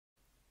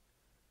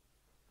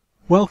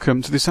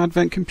Welcome to this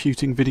Advent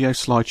Computing video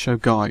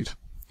slideshow guide.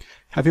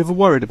 Have you ever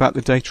worried about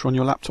the data on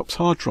your laptop's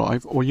hard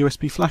drive or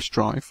USB flash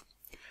drive?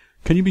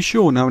 Can you be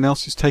sure no one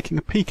else is taking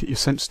a peek at your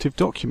sensitive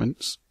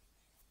documents?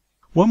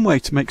 One way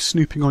to make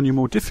snooping on you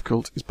more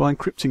difficult is by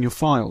encrypting your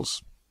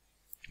files.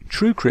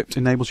 TrueCrypt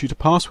enables you to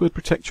password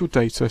protect your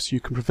data so you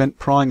can prevent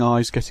prying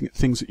eyes getting at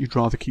things that you'd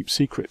rather keep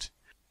secret.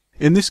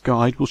 In this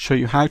guide we'll show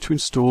you how to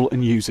install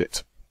and use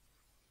it.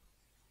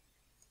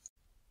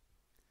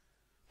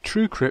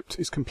 TrueCrypt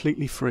is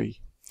completely free,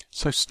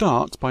 so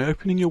start by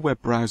opening your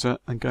web browser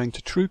and going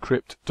to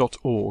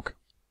truecrypt.org.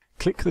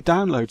 Click the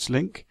Downloads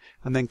link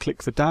and then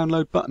click the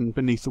Download button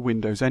beneath the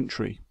Windows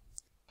entry.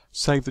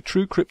 Save the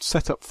TrueCrypt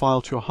setup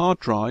file to your hard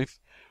drive,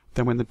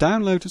 then when the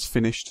download is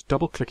finished,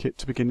 double-click it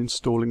to begin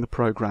installing the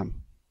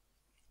program.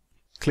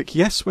 Click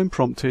Yes when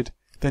prompted,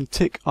 then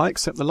tick I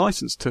accept the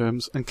license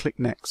terms and click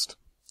Next.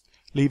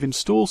 Leave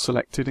Install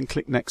selected and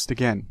click Next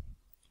again.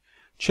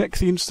 Check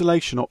the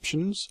installation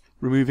options,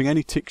 removing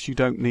any ticks you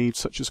don't need,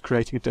 such as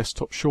creating a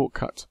desktop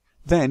shortcut.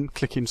 Then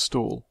click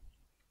Install.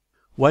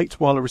 Wait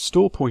while a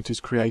restore point is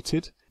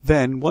created.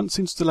 Then, once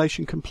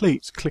installation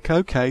complete, click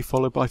OK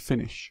followed by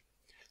Finish.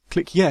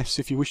 Click Yes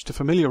if you wish to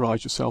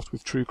familiarise yourself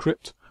with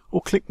TrueCrypt,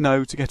 or click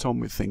No to get on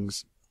with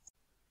things.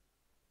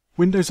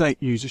 Windows 8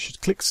 users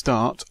should click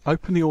Start,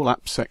 open the All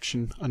Apps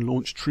section and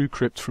launch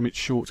TrueCrypt from its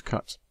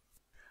shortcut.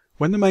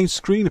 When the main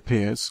screen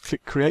appears,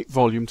 click Create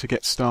Volume to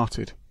get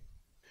started.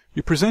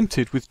 You're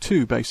presented with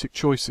two basic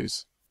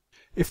choices.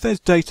 If there's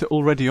data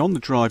already on the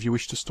drive you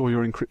wish to store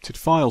your encrypted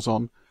files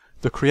on,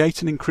 the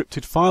Create an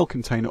Encrypted File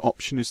Container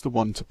option is the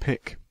one to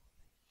pick.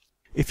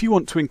 If you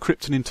want to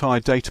encrypt an entire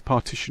data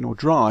partition or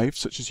drive,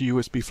 such as a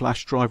USB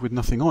flash drive with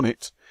nothing on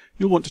it,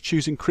 you'll want to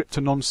choose Encrypt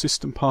a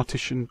Non-System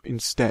Partition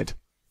instead.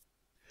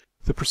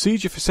 The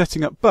procedure for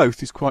setting up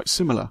both is quite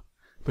similar,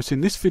 but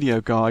in this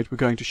video guide we're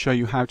going to show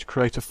you how to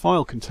create a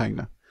file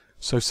container,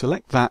 so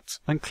select that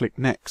and click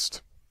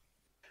Next.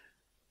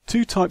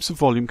 Two types of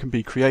volume can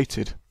be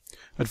created.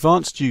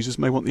 Advanced users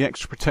may want the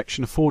extra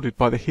protection afforded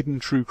by the hidden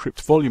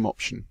TrueCrypt volume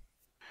option,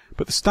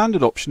 but the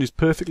standard option is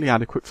perfectly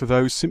adequate for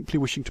those simply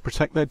wishing to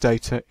protect their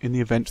data in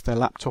the event their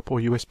laptop or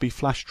USB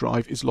flash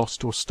drive is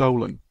lost or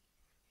stolen.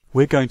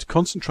 We're going to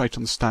concentrate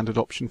on the standard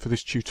option for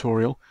this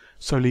tutorial,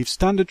 so leave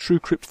standard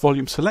TrueCrypt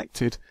volume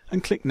selected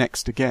and click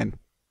Next again.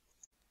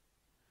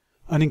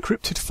 An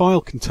encrypted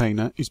file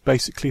container is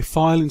basically a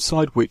file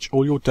inside which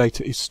all your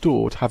data is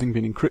stored, having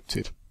been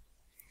encrypted.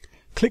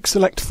 Click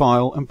Select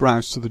File and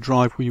browse to the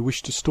drive where you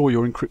wish to store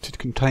your encrypted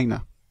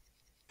container.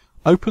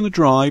 Open the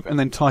drive and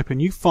then type a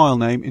new file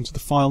name into the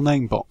file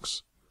name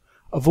box.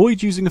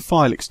 Avoid using a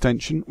file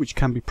extension, which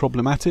can be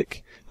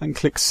problematic, and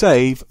click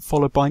Save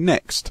followed by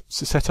Next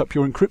to set up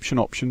your encryption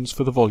options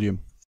for the volume.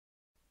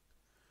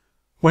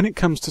 When it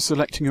comes to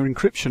selecting your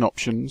encryption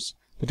options,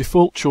 the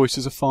default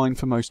choices are fine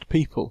for most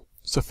people,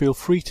 so feel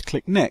free to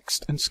click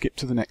Next and skip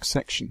to the next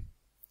section.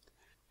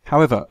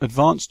 However,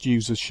 advanced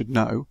users should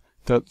know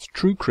that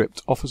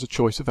TrueCrypt offers a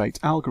choice of 8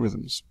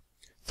 algorithms.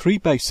 3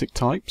 basic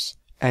types,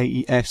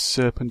 AES,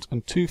 Serpent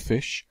and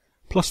Twofish,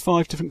 plus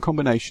 5 different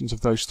combinations of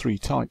those 3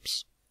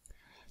 types.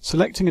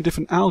 Selecting a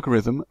different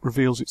algorithm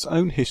reveals its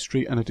own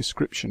history and a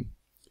description.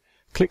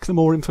 Click the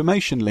More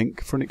Information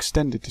link for an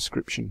extended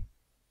description.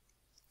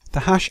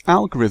 The hash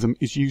algorithm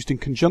is used in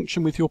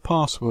conjunction with your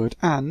password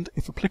and,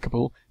 if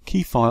applicable,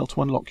 key file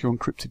to unlock your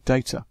encrypted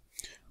data.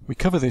 We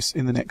cover this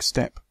in the next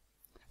step.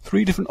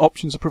 3 different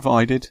options are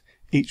provided,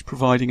 each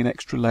providing an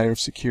extra layer of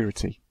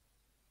security.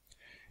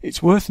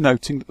 It's worth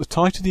noting that the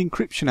tighter the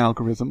encryption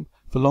algorithm,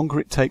 the longer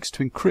it takes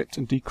to encrypt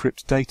and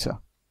decrypt data.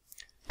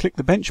 Click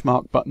the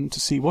benchmark button to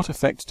see what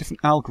effect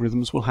different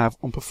algorithms will have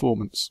on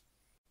performance.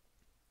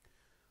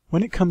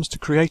 When it comes to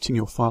creating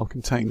your file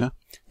container,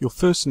 you'll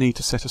first need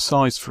to set a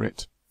size for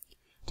it.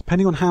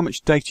 Depending on how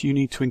much data you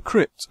need to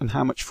encrypt and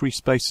how much free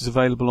space is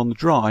available on the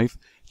drive,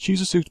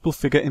 choose a suitable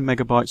figure in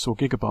megabytes or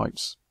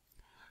gigabytes.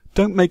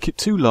 Don't make it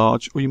too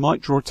large or you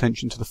might draw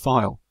attention to the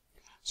file.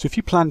 So if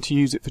you plan to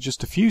use it for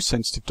just a few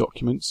sensitive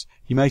documents,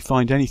 you may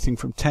find anything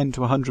from 10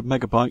 to 100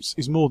 megabytes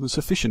is more than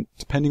sufficient,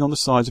 depending on the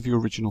size of your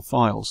original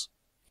files.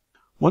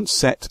 Once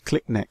set,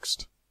 click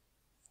Next.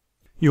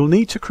 You'll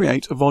need to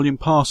create a volume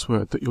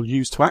password that you'll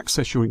use to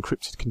access your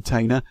encrypted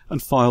container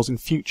and files in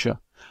future,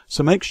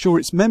 so make sure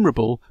it's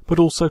memorable but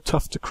also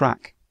tough to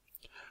crack.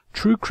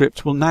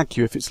 TrueCrypt will nag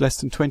you if it's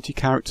less than 20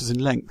 characters in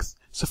length,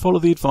 so follow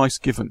the advice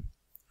given.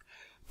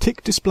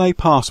 Tick Display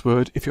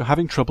Password if you're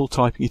having trouble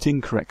typing it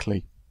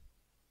incorrectly.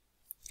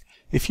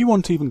 If you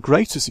want even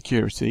greater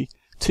security,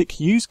 tick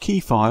Use Key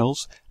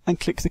Files and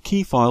click the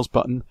Key Files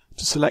button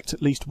to select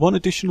at least one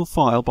additional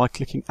file by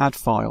clicking Add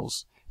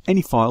Files.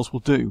 Any files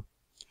will do.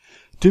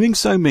 Doing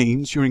so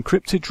means your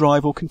encrypted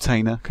drive or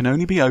container can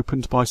only be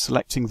opened by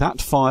selecting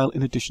that file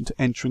in addition to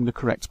entering the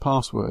correct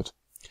password.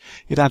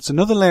 It adds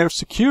another layer of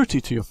security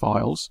to your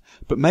files,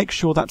 but make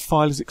sure that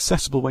file is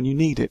accessible when you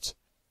need it.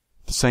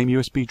 The same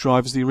USB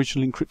drive as the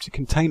original encrypted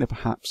container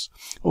perhaps,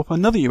 or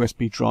another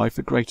USB drive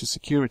for greater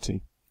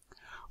security.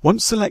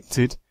 Once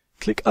selected,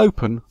 click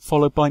Open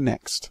followed by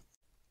Next.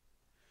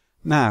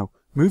 Now,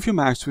 Move your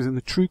mouse within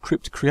the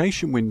TrueCrypt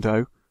creation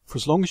window for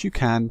as long as you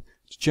can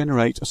to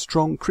generate a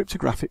strong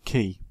cryptographic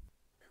key.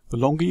 The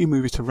longer you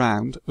move it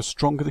around, the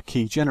stronger the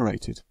key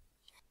generated.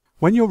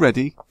 When you're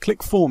ready,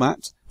 click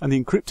Format and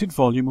the encrypted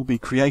volume will be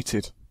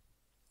created.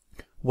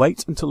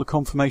 Wait until the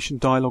confirmation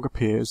dialog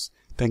appears,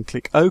 then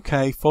click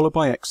OK followed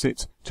by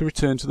Exit to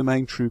return to the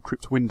main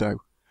TrueCrypt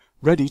window,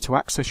 ready to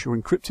access your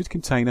encrypted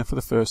container for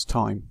the first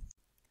time.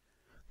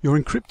 Your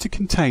encrypted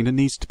container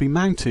needs to be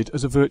mounted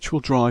as a virtual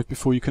drive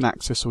before you can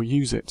access or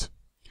use it.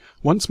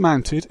 Once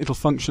mounted, it'll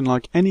function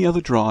like any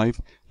other drive,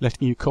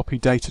 letting you copy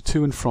data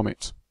to and from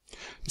it.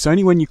 It's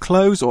only when you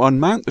close or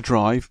unmount the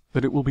drive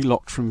that it will be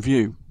locked from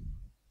view.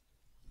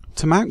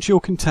 To mount your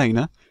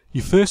container,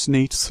 you first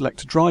need to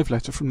select a drive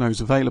letter from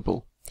those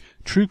available.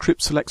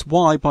 TrueCrypt selects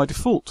Y by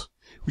default,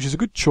 which is a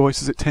good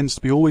choice as it tends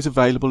to be always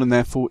available and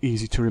therefore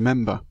easy to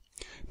remember.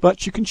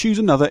 But you can choose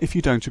another if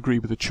you don't agree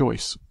with the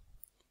choice.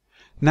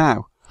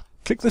 Now,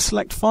 click the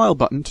Select File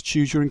button to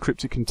choose your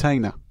encrypted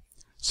container.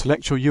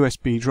 Select your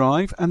USB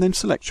drive and then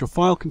select your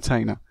file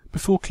container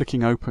before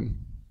clicking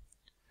Open.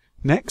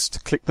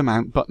 Next, click the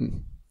Mount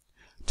button.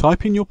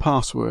 Type in your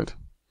password.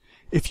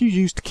 If you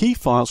used key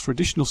files for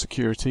additional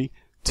security,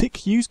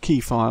 tick Use Key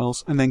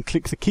Files and then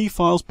click the Key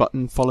Files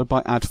button followed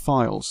by Add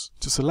Files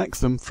to select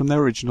them from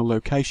their original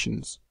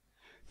locations.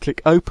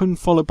 Click Open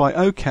followed by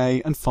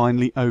OK and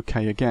finally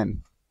OK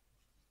again.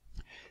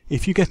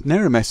 If you get an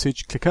error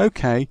message, click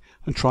OK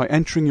and try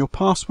entering your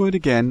password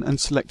again and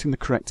selecting the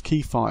correct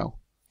key file.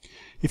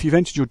 If you've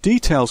entered your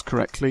details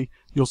correctly,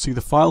 you'll see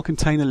the file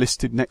container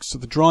listed next to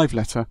the drive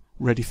letter,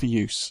 ready for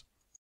use.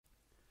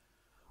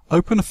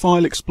 Open a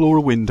File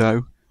Explorer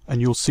window and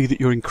you'll see that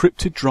your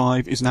encrypted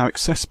drive is now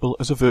accessible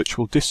as a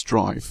virtual disk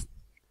drive.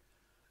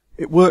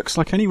 It works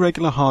like any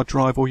regular hard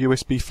drive or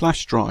USB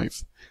flash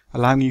drive,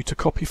 allowing you to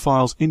copy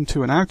files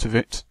into and out of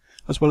it,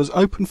 as well as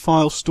open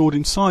files stored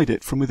inside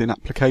it from within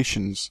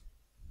applications.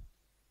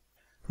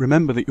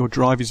 Remember that your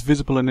drive is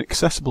visible and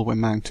accessible when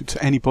mounted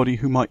to anybody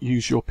who might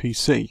use your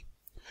PC.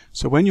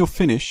 So when you're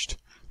finished,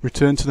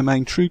 return to the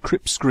main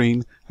TrueCrypt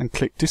screen and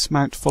click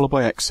Dismount followed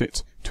by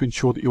Exit to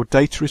ensure that your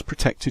data is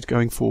protected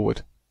going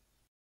forward.